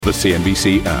The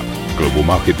CNBC app. Global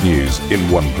market news in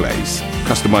one place.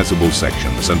 Customizable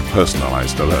sections and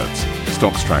personalized alerts.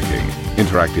 Stocks tracking,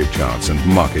 interactive charts and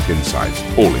market insights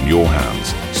all in your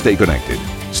hands. Stay connected.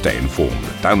 Stay informed.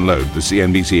 Download the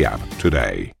CNBC app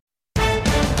today.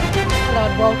 Hello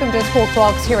and welcome to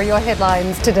Squawk. Here are your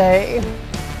headlines today.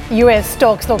 US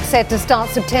stocks look set to start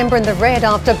September in the red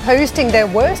after posting their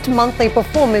worst monthly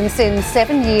performance in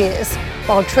 7 years.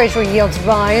 While Treasury yields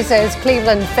rise as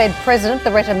Cleveland Fed President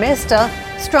Loretta Mester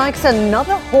strikes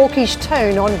another hawkish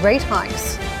tone on rate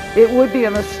hikes. It would be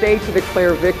a mistake to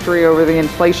declare victory over the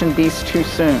inflation beast too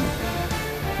soon.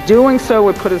 Doing so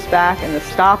would put us back in the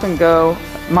stop-and-go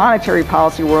monetary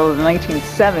policy world of the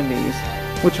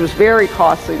 1970s, which was very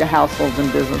costly to households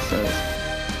and businesses.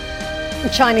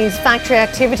 Chinese factory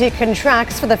activity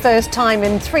contracts for the first time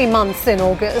in 3 months in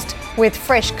August, with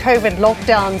fresh COVID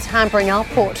lockdowns hampering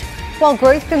output, while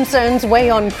growth concerns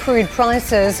weigh on crude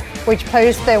prices, which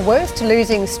post their worst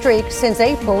losing streak since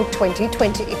April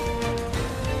 2020.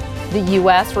 The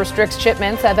U.S. restricts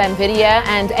shipments of NVIDIA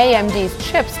and AMD's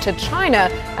chips to China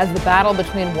as the battle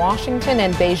between Washington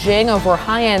and Beijing over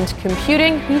high-end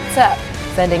computing heats up,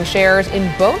 sending shares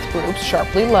in both groups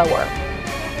sharply lower.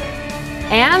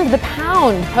 And the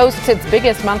pound posts its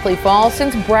biggest monthly fall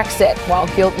since Brexit, while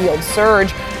gilt yields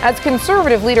surge as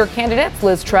Conservative leader candidates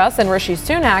Liz Truss and Rishi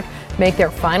Sunak make their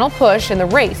final push in the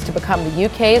race to become the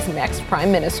UK's next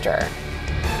Prime Minister.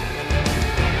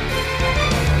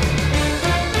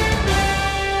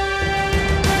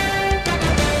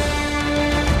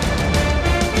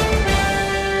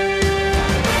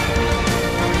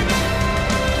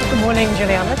 Good morning,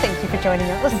 Juliana. Thank you for joining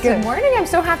us. Good morning. I'm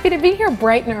so happy to be here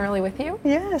bright and early with you.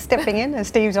 Yeah, stepping in as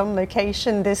Steve's on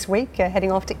location this week,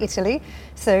 heading off to Italy.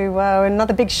 So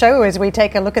another big show as we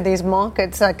take a look at these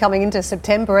markets coming into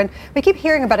September. And we keep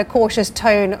hearing about a cautious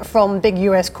tone from big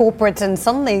US corporates, and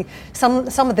suddenly some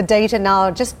of the data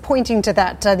now just pointing to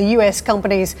that. The US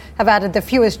companies have added the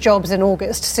fewest jobs in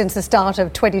August since the start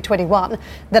of 2021.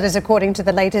 That is according to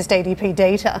the latest ADP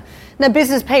data. Now,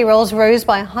 business payrolls rose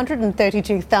by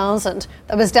 132,000.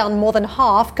 That was down more than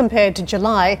half compared to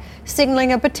July,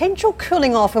 signaling a potential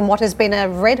cooling off in what has been a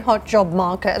red-hot job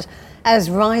market as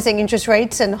rising interest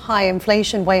rates and high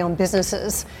inflation weigh on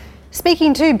businesses.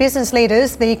 Speaking to business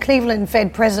leaders, the Cleveland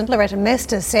Fed President Loretta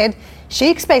Mester said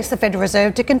she expects the Federal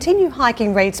Reserve to continue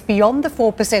hiking rates beyond the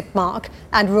 4% mark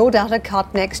and ruled out a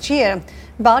cut next year.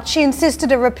 But she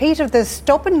insisted a repeat of the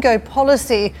stop-and-go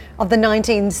policy of the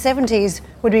 1970s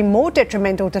would be more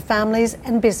detrimental to families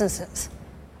and businesses.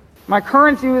 My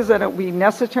current view is that it will be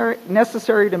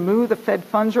necessary to move the Fed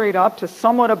funds rate up to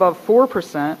somewhat above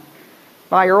 4%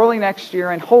 by early next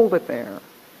year and hold it there.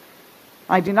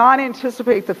 I do not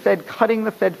anticipate the Fed cutting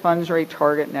the Fed funds rate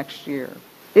target next year.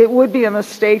 It would be a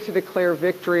mistake to declare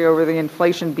victory over the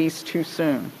inflation beast too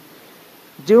soon.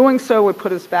 Doing so would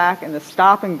put us back in the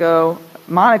stop-and-go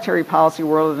monetary policy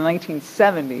world of the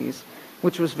 1970s,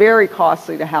 which was very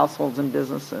costly to households and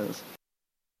businesses.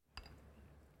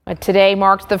 Today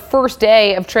marked the first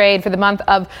day of trade for the month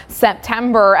of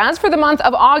September. As for the month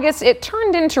of August, it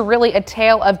turned into really a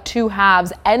tale of two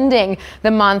halves, ending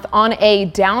the month on a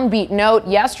downbeat note.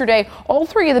 Yesterday, all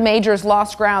three of the majors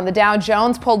lost ground. The Dow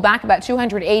Jones pulled back about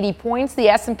 280 points, the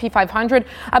S&P 500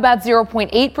 about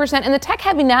 0.8%, and the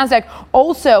tech-heavy Nasdaq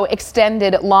also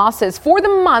extended losses. For the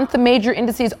month, the major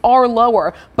indices are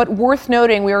lower, but worth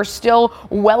noting, we are still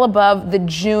well above the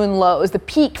June lows. The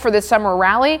peak for the summer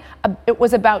rally, it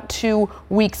was about 2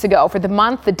 weeks ago. For the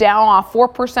month, the Dow off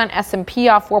 4%, S&P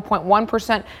off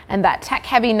 4.1%, and that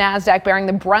tech-heavy Nasdaq bearing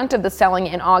the brunt of the selling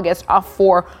in August off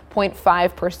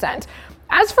 4.5%.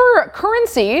 As for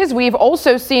currencies, we've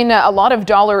also seen a lot of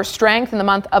dollar strength in the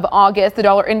month of August. The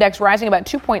dollar index rising about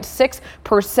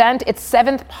 2.6%, its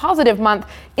seventh positive month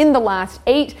in the last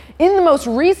 8. In the most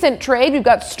recent trade, we've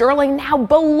got sterling now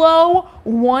below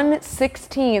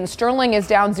 116. Sterling is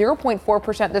down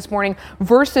 0.4% this morning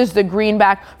versus the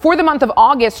greenback. For the month of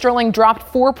August, sterling dropped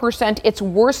 4%, its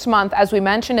worst month, as we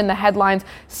mentioned in the headlines,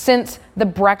 since the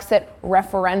Brexit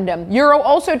referendum. Euro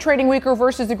also trading weaker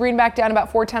versus the greenback, down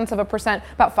about 0.4%,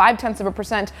 about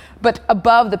 0.5%, but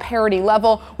above the parity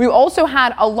level. We also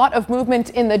had a lot of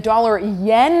movement in the dollar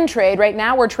yen trade. Right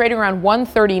now, we're trading around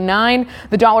 139.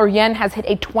 The dollar yen has hit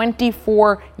a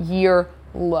 24-year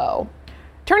low.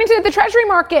 Turning to the Treasury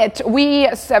market, we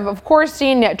have, of course,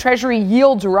 seen Treasury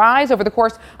yields rise over the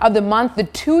course of the month. The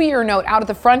two-year note out at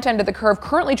the front end of the curve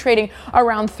currently trading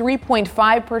around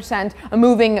 3.5%,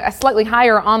 moving slightly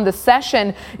higher on the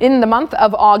session. In the month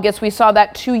of August, we saw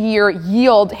that two-year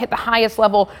yield hit the highest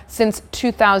level since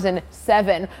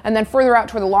 2007. And then further out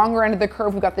toward the longer end of the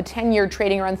curve, we've got the 10-year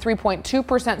trading around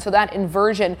 3.2%. So that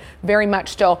inversion very much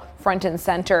still front and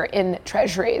center in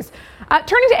Treasuries.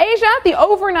 Turning to Asia, the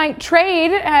overnight trade.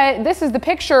 This is the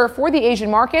picture for the Asian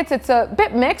markets. It's a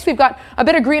bit mixed. We've got a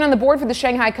bit of green on the board for the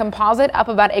Shanghai Composite, up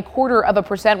about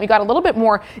 0.25%. We got a little bit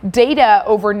more data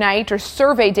overnight, or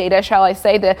survey data, shall I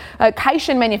say. The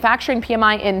Caixin manufacturing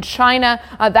PMI in China,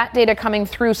 that data coming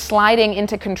through, sliding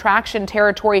into contraction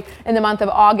territory in the month of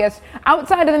August.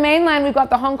 Outside of the mainland, we've got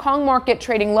the Hong Kong market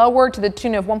trading lower to the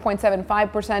tune of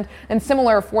 1.75%, and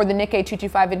similar for the Nikkei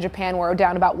 225 in Japan, where we're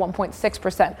down about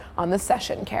 1.6% on the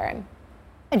session, Karen.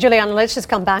 And Juliana, let's just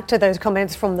come back to those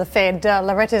comments from the Fed.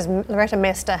 Loretta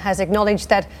Mester has acknowledged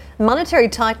that monetary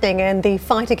tightening and the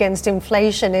fight against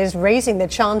inflation is raising the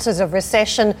chances of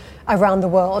recession around the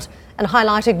world, and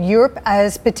highlighted Europe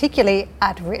as particularly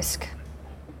at risk.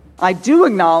 I do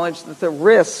acknowledge that the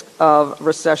risk of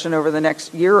recession over the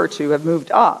next year or two have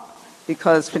moved up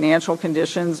because financial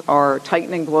conditions are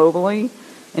tightening globally,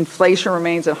 inflation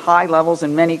remains at high levels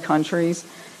in many countries,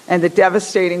 and the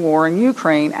devastating war in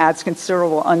Ukraine adds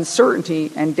considerable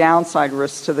uncertainty and downside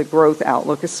risks to the growth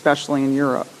outlook, especially in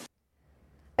Europe.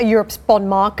 Europe's bond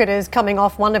market is coming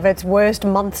off one of its worst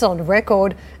months on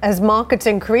record as markets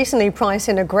increasingly price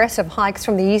in aggressive hikes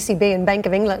from the ECB and Bank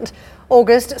of England.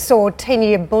 August saw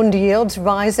 10-year bond yields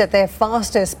rise at their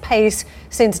fastest pace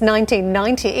since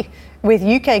 1990, with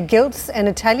UK gilts and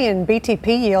Italian BTP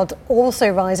yields also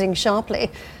rising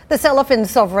sharply. The sell-off in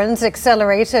sovereigns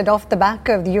accelerated off the back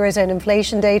of the Eurozone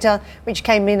inflation data, which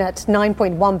came in at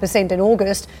 9.1% in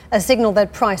August, a signal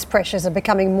that price pressures are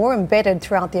becoming more embedded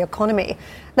throughout the economy.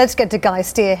 Let's get to Guy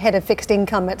Steer, head of fixed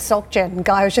income at SocGen.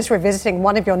 Guy, I was just revisiting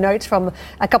one of your notes from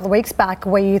a couple of weeks back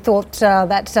where you thought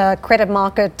that credit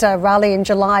market rally in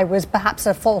July was perhaps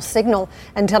a false signal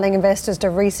and telling investors to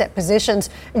reset positions.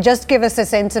 Just give us a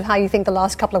sense of how you think the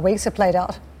last couple of weeks have played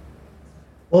out.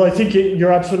 Well, I think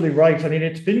you're absolutely right. I mean,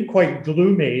 it's been quite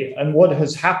gloomy. And what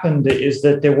has happened is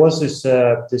that there was this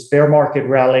bear market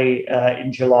rally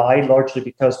in July, largely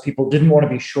because people didn't want to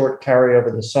be short carry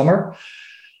over the summer.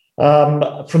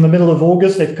 From the middle of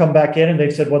August, they've come back in and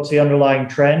they've said, what's the underlying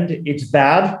trend? It's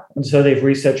bad. And so they've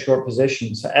reset short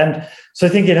positions. And so I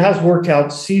think it has worked out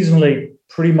seasonally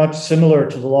pretty much similar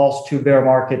to the last two bear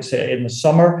markets in the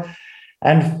summer.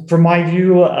 And from my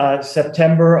view,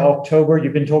 September, October,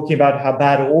 you've been talking about how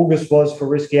bad August was for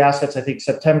risky assets. I think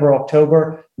September,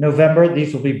 October, November,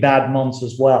 these will be bad months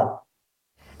as well.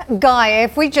 Guy,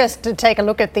 if we just take a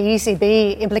look at the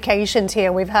ECB implications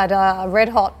here, we've had a red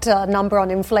hot number on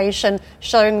inflation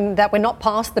showing that we're not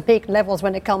past the peak levels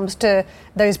when it comes to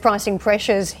those pricing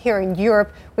pressures here in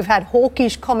Europe. We've had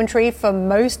hawkish commentary from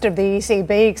most of the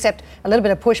ECB, except a little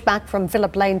bit of pushback from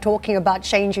Philip Lane talking about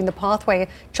changing the pathway,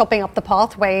 chopping up the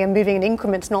pathway and moving in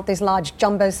increments, not these large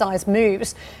jumbo-sized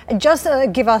moves. Just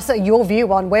give us your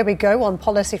view on where we go on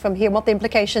policy from here, what the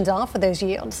implications are for those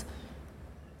yields.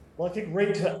 Well, I think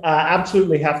rates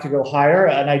absolutely have to go higher.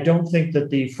 And I don't think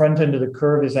that the front end of the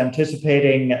curve is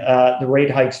anticipating the rate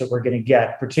hikes that we're going to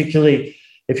get. Particularly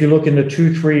if you look in the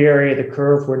 2-3 area of the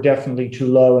curve, we're definitely too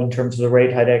low in terms of the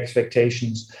rate hike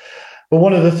expectations. But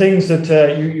one of the things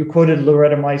that you quoted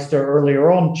Loretta Meister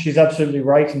earlier on, she's absolutely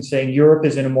right in saying Europe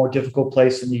is in a more difficult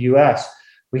place than the US.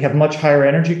 We have much higher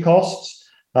energy costs.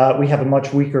 We have a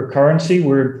much weaker currency.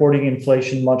 We're importing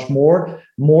inflation much more.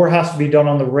 More has to be done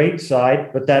on the rate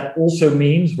side, but that also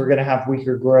means we're going to have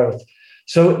weaker growth.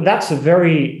 So that's a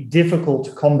very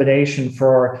difficult combination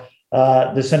for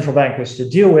the central bankers to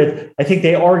deal with. I think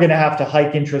they are going to have to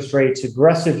hike interest rates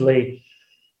aggressively,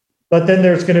 but then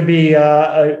there's going to be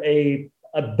a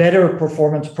better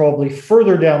performance probably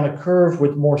further down the curve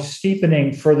with more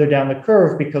steepening further down the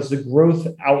curve because the growth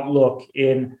outlook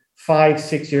in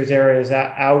 5-6 years areas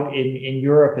out in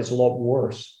Europe is a lot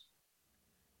worse.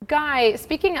 Guy,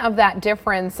 speaking of that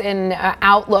difference in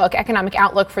economic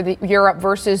outlook for Europe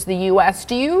versus the U.S.,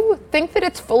 do you think that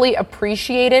it's fully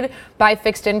appreciated by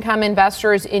fixed income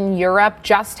investors in Europe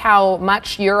just how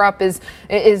much Europe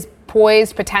is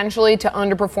poised potentially to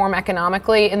underperform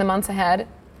economically in the months ahead?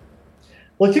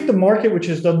 Well, I think the market which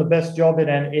has done the best job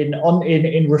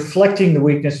in reflecting the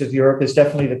weakness of Europe is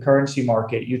definitely the currency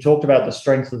market. You talked about the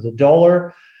strength of the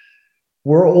dollar.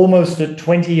 We're almost at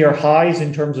 20-year highs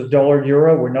in terms of dollar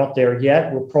euro. We're not there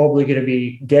yet. We're probably going to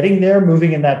be getting there,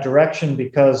 moving in that direction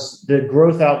because the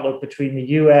growth outlook between the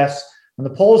US and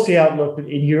the policy outlook in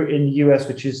the US,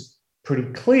 which is pretty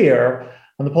clear,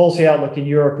 and the policy outlook in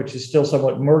Europe, which is still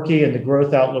somewhat murky, and the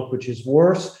growth outlook, which is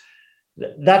worse,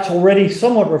 that's already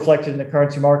somewhat reflected in the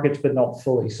currency markets, but not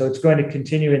fully. So it's going to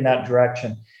continue in that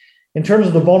direction. In terms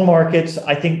of the bond markets,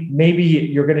 I think maybe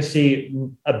you're going to see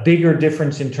a bigger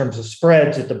difference in terms of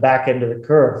spreads at the back end of the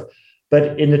curve.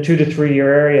 But in the 2 to 3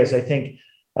 year areas, I think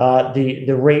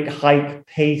the rate hike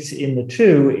pace in the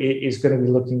two is going to be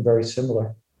looking very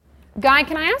similar. Guy,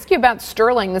 can I ask you about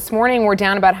sterling? This morning, we're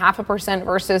down about 0.5%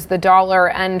 versus the dollar.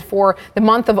 And for the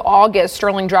month of August,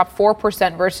 sterling dropped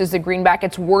 4% versus the greenback,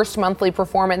 its worst monthly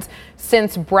performance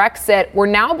since Brexit. We're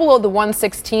now below the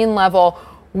 116 level.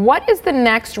 What is the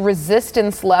next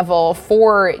resistance level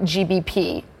for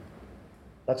GBP?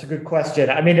 That's a good question.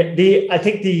 I mean, I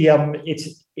think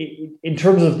it's in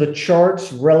terms of the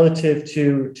charts relative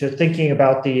to thinking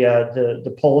about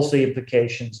the policy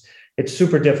implications. It's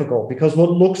super difficult because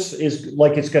what looks is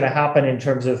like it's going to happen in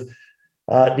terms of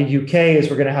the UK is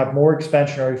we're going to have more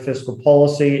expansionary fiscal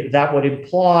policy. That would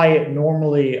imply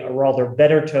normally a rather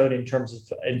better tone in terms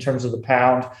of the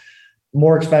pound.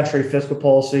 More expansionary fiscal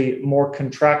policy, more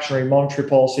contractionary monetary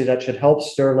policy that should help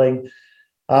sterling.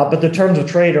 But the terms of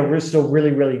trade are still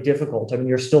really, really difficult. I mean,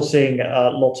 you're still seeing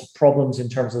lots of problems in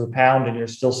terms of the pound, and you're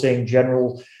still seeing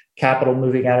general capital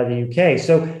moving out of the UK.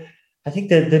 So I think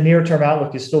that the near-term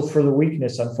outlook is still further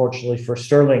weakness, unfortunately, for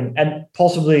sterling, and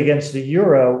possibly against the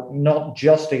euro, not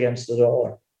just against the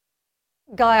dollar.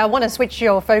 Guy, I want to switch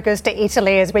your focus to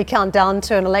Italy as we count down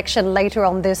to an election later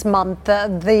on this month.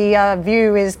 The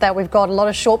view is that we've got a lot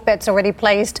of short bets already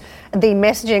placed. The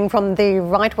messaging from the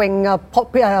right-wing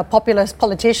populist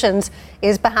politicians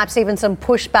is perhaps even some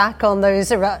pushback on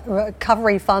those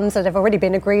recovery funds that have already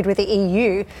been agreed with the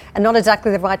EU, and not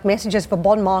exactly the right messages for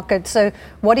bond markets. So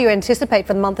what do you anticipate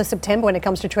for the month of September when it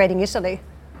comes to trading Italy?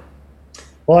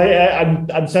 Well,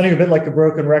 I'm sounding a bit like a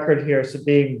broken record here, so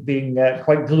being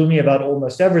quite gloomy about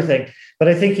almost everything. But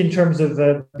I think in terms of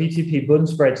BTP Bund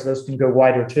spreads, those can go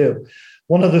wider too.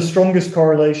 One of the strongest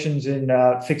correlations in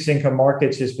fixed income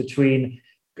markets is between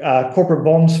corporate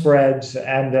bond spreads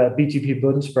and BTP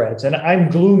Bund spreads. And I'm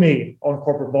gloomy on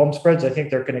corporate bond spreads. I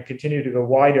think they're going to continue to go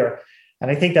wider. And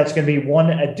I think that's going to be one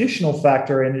additional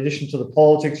factor in addition to the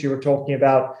politics you were talking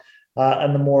about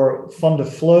and the more fund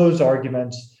of flows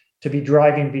arguments to be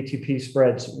driving BTP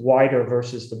spreads wider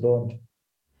versus the Bund.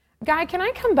 Guy, can I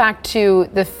come back to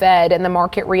the Fed and the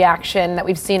market reaction that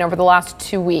we've seen over the last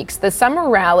 2 weeks? The summer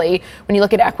rally, when you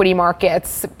look at equity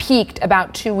markets, peaked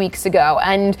about 2 weeks ago.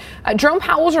 And Jerome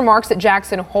Powell's remarks at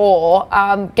Jackson Hole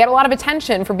get a lot of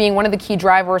attention for being one of the key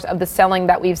drivers of the selling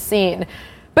that we've seen.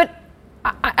 But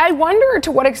I wonder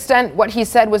to what extent what he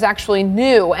said was actually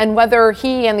new, and whether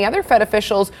he and the other Fed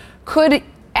officials could,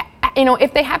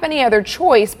 if they have any other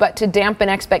choice but to dampen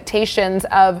expectations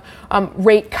of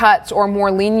rate cuts or more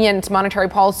lenient monetary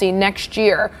policy next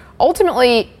year.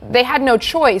 Ultimately, they had no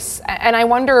choice. And I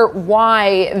wonder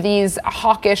why these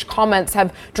hawkish comments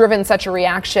have driven such a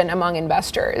reaction among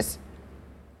investors.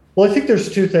 Well, I think there's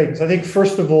two things. I think,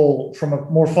 first of all, from a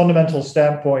more fundamental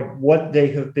standpoint, what they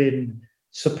have been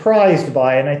surprised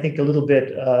by, and I think a little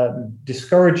bit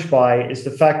discouraged by, is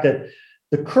the fact that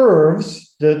the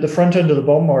curves, the front end of the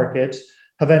bond markets,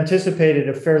 have anticipated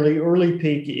a fairly early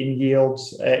peak in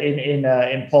yields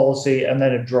in policy and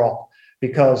then a drop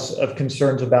because of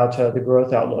concerns about the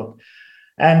growth outlook.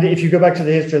 And if you go back to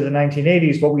the history of the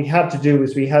 1980s, what we had to do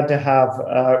is we had to have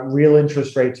real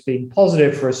interest rates being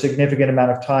positive for a significant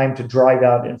amount of time to drive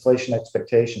out inflation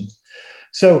expectations.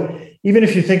 So even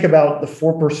if you think about the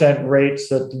 4% rates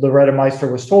that Loretta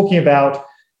Meister was talking about,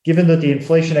 given that the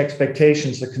inflation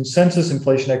expectations, the consensus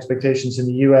inflation expectations in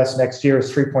the US next year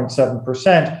is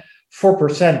 3.7%,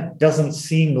 4% doesn't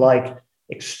seem like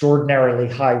extraordinarily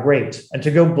high rates. And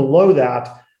to go below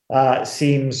that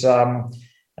seems far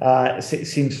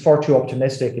too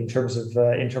optimistic in terms of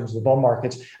the bond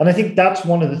markets. And I think that's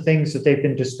one of the things that they've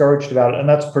been discouraged about. And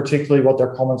that's particularly what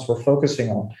their comments were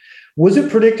focusing on. Was it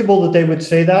predictable that they would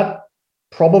say that?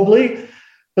 Probably.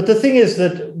 But the thing is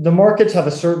that the markets have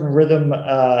a certain rhythm.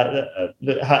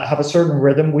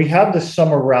 We had this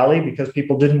summer rally because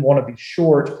people didn't want to be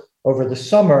short over the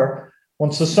summer.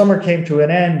 Once the summer came to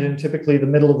an end, and typically the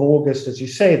middle of August, as you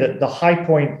say, that the high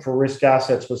point for risk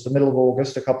assets was the middle of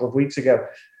August a couple of weeks ago.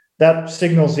 That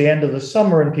signals the end of the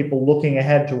summer and people looking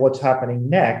ahead to what's happening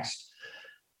next.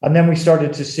 And then we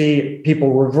started to see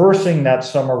people reversing that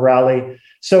summer rally.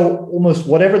 So almost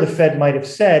whatever the Fed might have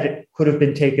said could have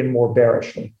been taken more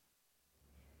bearishly.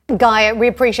 Guy, we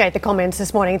appreciate the comments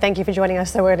this morning. Thank you for joining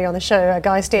us so early on the show.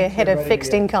 Guy Steer, head of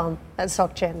fixed income at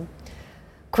SocGen.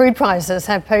 Crude prices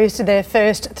have posted their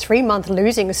first 3-month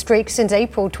losing streak since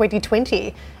April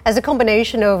 2020 as a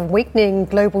combination of weakening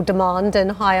global demand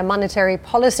and higher monetary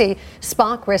policy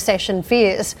spark recession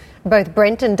fears. Both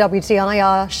Brent and WTI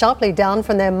are sharply down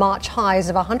from their March highs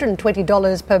of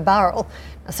 $120 per barrel.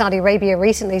 Saudi Arabia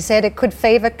recently said it could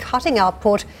favour cutting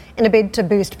output in a bid to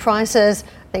boost prices.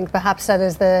 I think perhaps that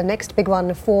is the next big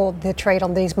one for the trade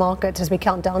on these markets as we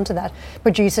count down to that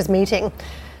producers' meeting.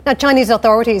 Now, Chinese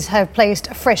authorities have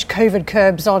placed fresh COVID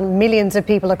curbs on millions of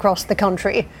people across the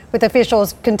country, with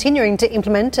officials continuing to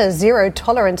implement a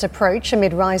zero-tolerance approach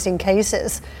amid rising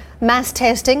cases. Mass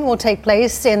testing will take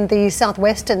place in the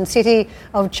southwestern city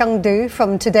of Chengdu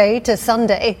from today to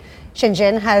Sunday.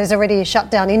 Shenzhen has already shut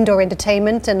down indoor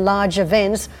entertainment and large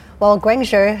events, while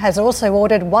Guangzhou has also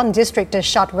ordered one district to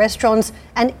shut restaurants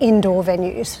and indoor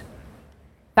venues.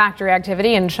 Factory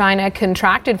activity in China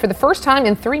contracted for the first time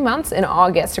in 3 months in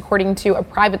August, according to a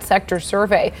private sector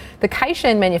survey. The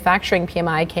Caixin manufacturing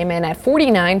PMI came in at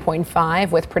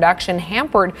 49.5, with production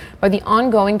hampered by the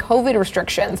ongoing COVID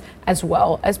restrictions as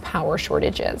well as power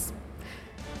shortages.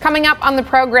 Coming up on the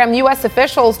program, U.S.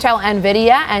 officials tell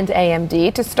NVIDIA and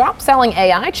AMD to stop selling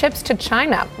AI chips to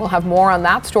China. We'll have more on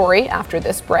that story after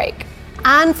this break.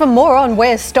 And for more on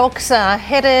where stocks are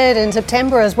headed in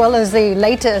September, as well as the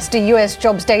latest US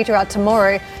jobs data out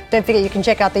tomorrow, don't forget you can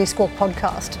check out the Squawk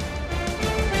podcast.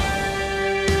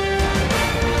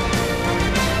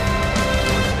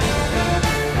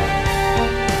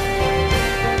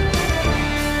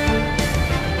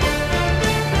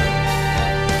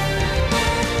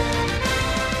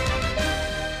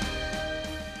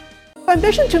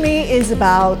 Ambition to me is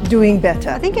about doing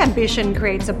better. I think ambition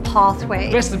creates a pathway.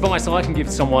 The best advice I can give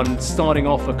to someone starting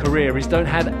off a career is don't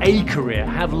have a career,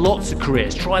 have lots of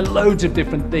careers, try loads of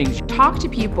different things. Talk to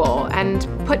people and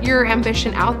put your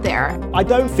ambition out there. I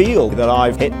don't feel that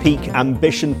I've hit peak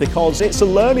ambition because it's a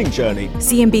learning journey.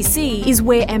 CNBC is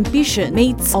where ambition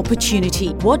meets opportunity.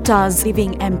 What does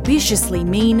living ambitiously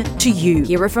mean to you?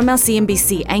 Hear it from our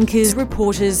CNBC anchors,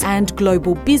 reporters, and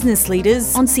global business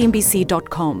leaders on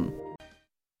CNBC.com.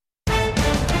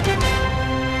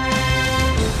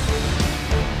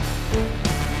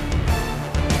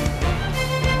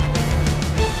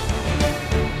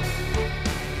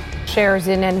 Shares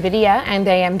in NVIDIA and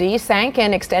AMD sank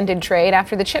in extended trade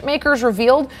after the chipmakers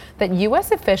revealed that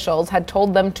U.S. officials had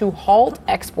told them to halt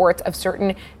exports of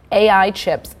certain AI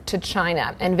chips to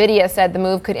China. NVIDIA said the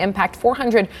move could impact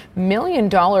 $400 million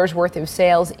worth of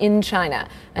sales in China.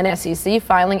 An SEC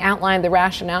filing outlined the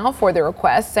rationale for the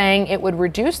request, saying it would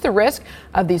reduce the risk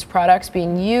of these products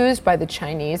being used by the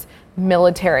Chinese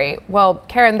military. Well,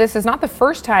 Karen, this is not the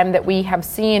first time that we have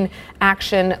seen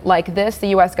action like this. The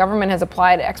U.S. government has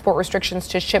applied export restrictions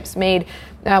to chips made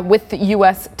with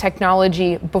U.S.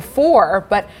 technology before.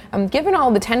 But given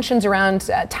all the tensions around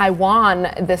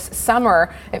Taiwan this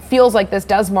summer, it feels like this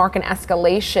does mark an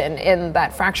escalation in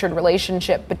that fractured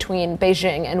relationship between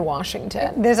Beijing and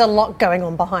Washington. There's a lot going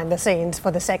on behind the scenes for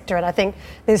the sector, and I think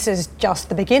this is just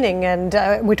the beginning. And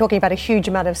we're talking about a huge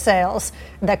amount of sales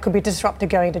that could be disrupted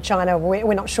going to China.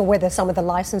 We're not sure whether some of the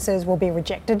licenses will be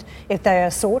rejected if they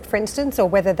are sought, for instance, or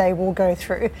whether they will go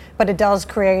through. But it does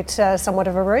create somewhat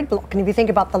of a roadblock. And if you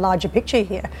think about the larger picture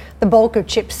here, the bulk of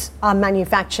chips are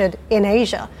manufactured in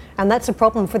Asia. And that's a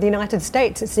problem for the United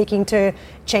States. It's seeking to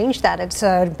change that. It's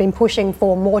been pushing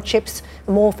for more chips,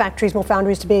 more factories, more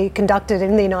foundries to be conducted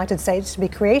in the United States, to be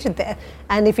created there.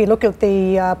 And if you look at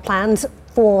the plans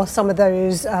for some of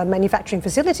those manufacturing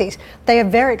facilities, they are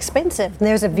very expensive. And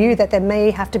there's a view that there may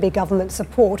have to be government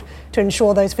support to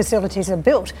ensure those facilities are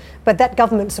built. But that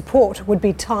government support would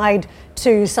be tied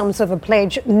to some sort of a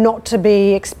pledge not to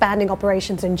be expanding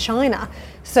operations in China.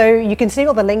 So you can see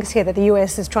all the links here that the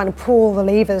US is trying to pull the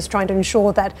levers, trying to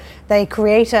ensure that they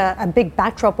create a big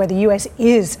backdrop where the US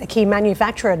is a key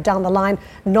manufacturer down the line,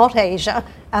 not Asia,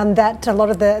 and that a lot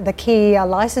of the key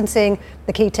licensing,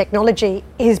 the key technology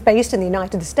is based in the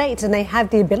United States, and they have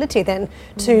the ability then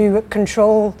to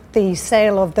control the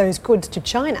sale of those goods to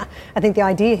China. I think the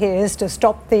idea here is to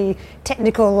stop the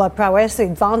technical prowess, the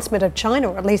advancement of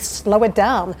China, or at least slow it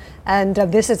down. And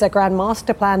this is a grand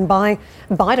master plan by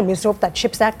Biden. We saw that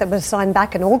CHIPS Act that was signed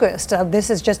back in August. This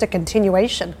is just a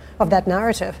continuation of that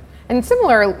narrative. And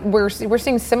similar, we're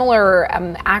seeing similar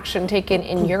action taken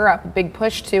in Europe, a big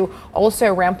push to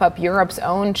also ramp up Europe's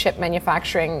own chip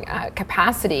manufacturing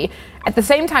capacity. At the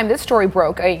same time this story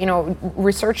broke,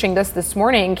 researching this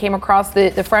morning, came across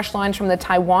the fresh lines from the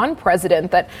Taiwan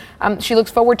president that she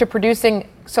looks forward to producing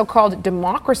so-called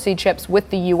democracy chips with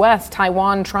the U.S.,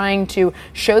 Taiwan trying to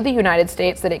show the United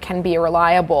States that it can be a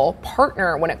reliable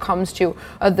partner when it comes to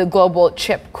the global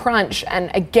chip crunch.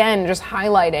 And again, just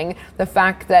highlighting the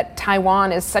fact that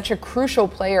Taiwan is such a crucial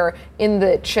player in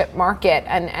the chip market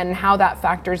and how that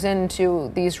factors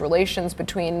into these relations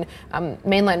between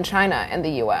mainland China and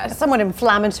the U.S. Somewhat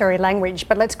inflammatory language,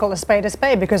 but let's call a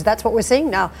spade because that's what we're seeing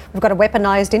now. We've got a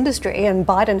weaponized industry and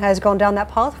Biden has gone down that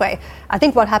pathway. I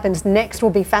think what happens next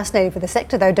will be fascinating for the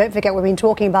sector, though. Don't forget, we've been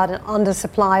talking about an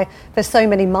undersupply for so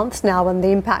many months now and the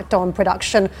impact on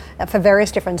production for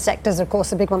various different sectors. Of course,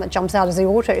 the big one that jumps out is the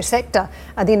auto sector,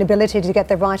 the inability to get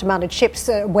the right amount of chips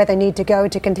where they need to go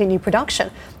to continue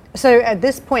production. So at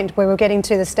this point, where we're getting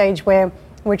to the stage where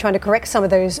we're trying to correct some of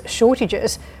those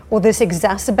shortages, will this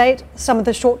exacerbate some of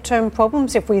the short-term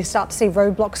problems if we start to see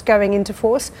roadblocks going into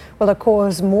force? Will it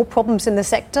cause more problems in the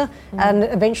sector? And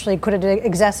eventually could it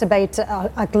exacerbate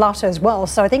a glut as well?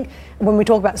 So I think when we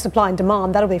talk about supply and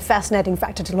demand, that'll be a fascinating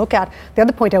factor to look at. The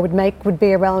other point I would make would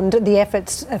be around the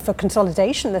efforts for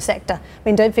consolidation in the sector. I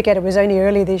mean, don't forget, it was only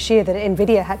earlier this year that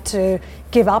NVIDIA had to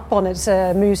give up on its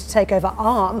moves to take over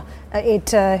ARM.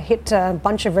 It hit a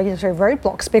bunch of regulatory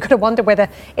roadblocks. But you've got to wonder whether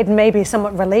it may be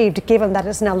somewhat relieved, given that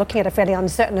it's now looking at a fairly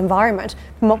uncertain environment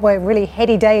from what were really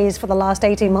heady days for the last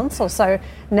 18 months or so,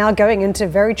 now going into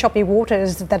very choppy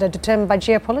waters that are determined by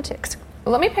geopolitics.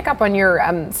 Let me pick up on your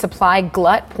supply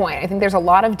glut point. I think there's a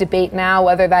lot of debate now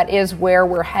whether that is where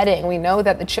we're heading. We know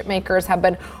that the chip makers have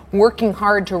been working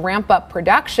hard to ramp up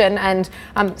production, and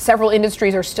several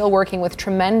industries are still working with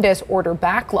tremendous order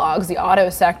backlogs, the auto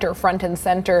sector front and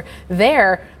center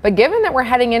there. But given that we're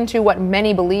heading into what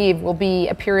many believe will be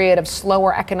a period of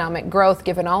slower economic growth,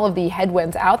 given all of the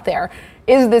headwinds out there,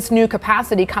 is this new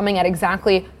capacity coming at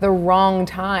exactly the wrong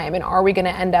time? And are we going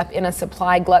to end up in a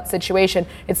supply glut situation?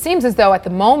 It seems as though at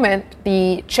the moment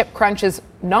the chip crunch is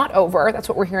not over. That's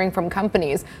what we're hearing from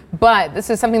companies. But this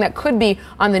is something that could be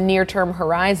on the near-term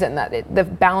horizon, that the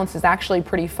balance is actually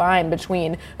pretty fine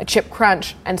between a chip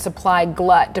crunch and supply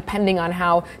glut, depending on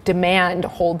how demand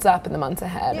holds up in the months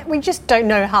ahead. Yeah, we just don't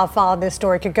know how far this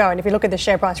story could go. And if you look at the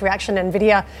share price reaction,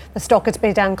 NVIDIA, the stock has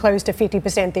been down close to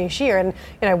 50% this year.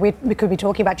 And, we could be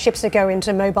talking about chips that go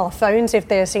into mobile phones if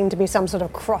there seemed to be some sort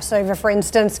of crossover, for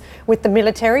instance, with the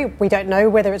military. We don't know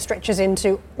whether it stretches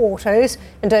into autos.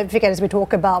 And don't forget, as we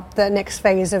talk about the next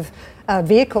phase of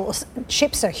vehicles,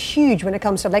 chips are huge when it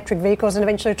comes to electric vehicles and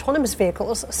eventually autonomous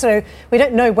vehicles. So we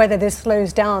don't know whether this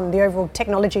slows down the overall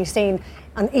technology scene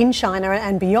in China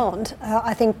and beyond.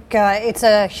 I think it's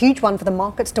a huge one for the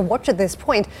markets to watch at this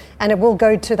point, and it will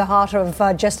go to the heart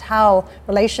of just how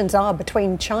relations are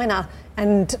between China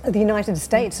and the United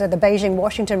States. So the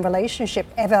Beijing-Washington relationship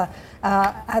ever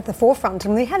at the forefront.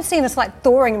 And we have seen a slight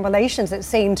thawing in relations, it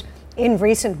seemed, in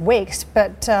recent weeks,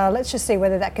 but let's just see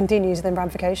whether that continues and then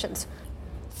ramifications.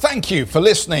 Thank you for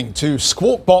listening to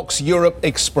Squawk Box Europe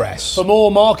Express. For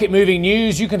more market-moving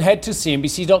news, you can head to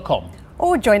cnbc.com.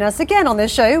 Or join us again on the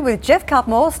show with Jeff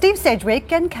Cutmore, Steve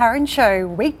Sedgwick and Karen Cho,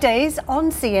 weekdays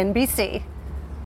on CNBC.